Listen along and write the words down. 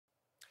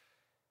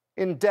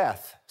In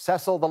death,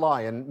 Cecil the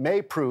lion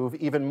may prove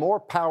even more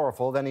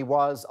powerful than he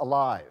was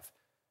alive.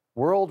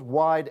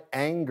 Worldwide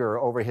anger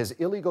over his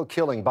illegal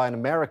killing by an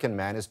American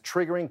man is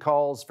triggering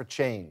calls for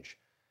change.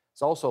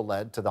 It's also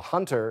led to the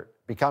hunter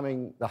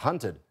becoming the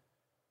hunted.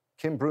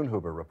 Kim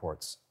Brunhuber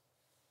reports.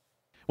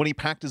 When he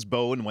packed his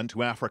bow and went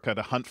to Africa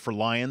to hunt for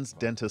lions,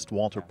 dentist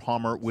Walter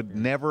Palmer would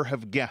never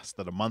have guessed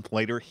that a month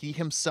later he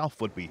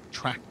himself would be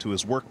tracked to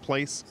his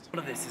workplace. None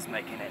of this is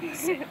making any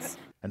sense.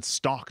 And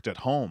stalked at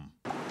home.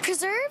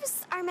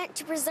 Preserves are meant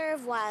to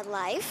preserve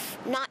wildlife,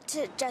 not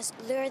to just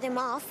lure them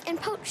off and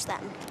poach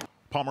them.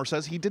 Palmer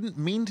says he didn't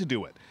mean to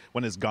do it.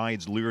 When his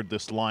guides lured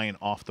this lion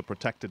off the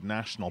protected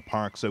national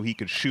park so he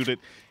could shoot it,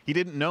 he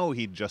didn't know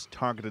he'd just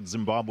targeted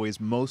Zimbabwe's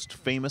most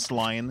famous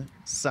lion,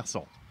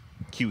 Cecil.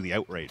 Cue the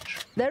outrage.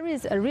 There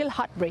is a real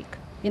heartbreak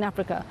in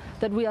Africa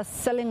that we are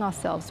selling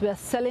ourselves, we are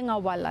selling our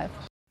wildlife.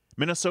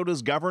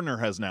 Minnesota's governor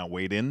has now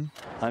weighed in.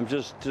 I'm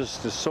just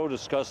so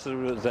disgusted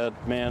with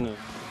that man.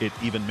 It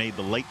even made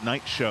the late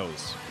night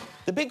shows.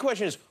 The big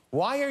question is,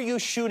 why are you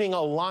shooting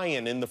a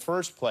lion in the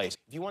first place?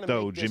 If you want to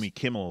Though Jimmy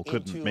Kimmel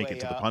couldn't make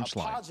it to the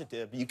punchline.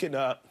 Positive, you can,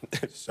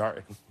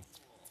 sorry.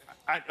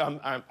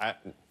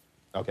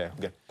 Okay, I'm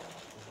good.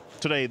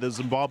 Today, the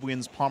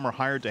Zimbabweans Palmer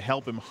hired to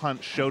help him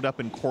hunt showed up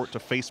in court to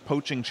face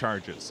poaching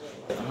charges.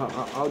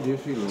 How do you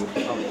feel?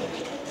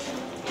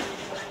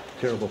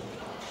 Terrible.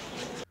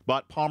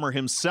 But Palmer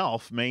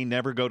himself may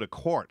never go to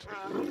court.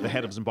 The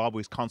head of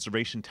Zimbabwe's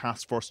Conservation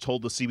Task Force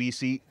told the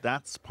CBC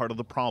that's part of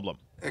the problem.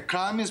 A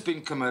crime has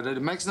been committed.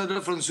 It makes no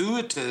difference who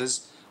it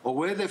is or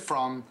where they're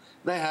from.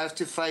 They have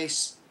to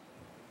face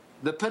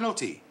the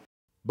penalty.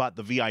 But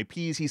the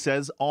VIPs, he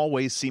says,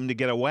 always seem to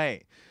get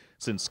away,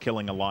 since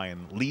killing a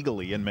lion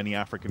legally in many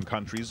African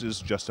countries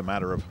is just a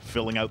matter of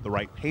filling out the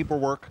right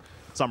paperwork.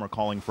 Some are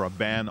calling for a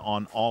ban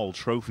on all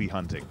trophy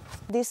hunting.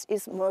 This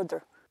is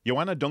murder.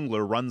 Joanna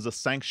Dungler runs a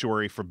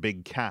sanctuary for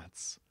big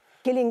cats.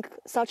 Killing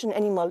such an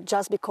animal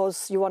just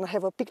because you want to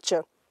have a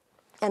picture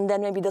and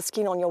then maybe the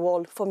skin on your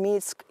wall, for me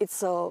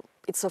it's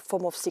a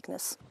form of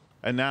sickness.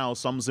 And now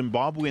some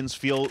Zimbabweans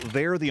feel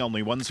they're the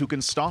only ones who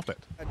can stop it.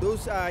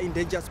 Those are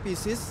endangered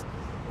species,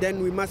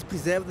 then we must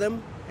preserve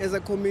them as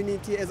a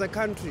community, as a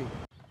country.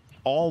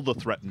 All the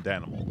threatened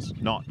animals,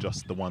 not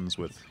just the ones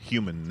with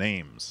human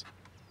names.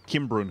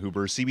 Kim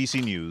Brunhuber,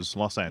 CBC News,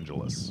 Los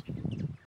Angeles.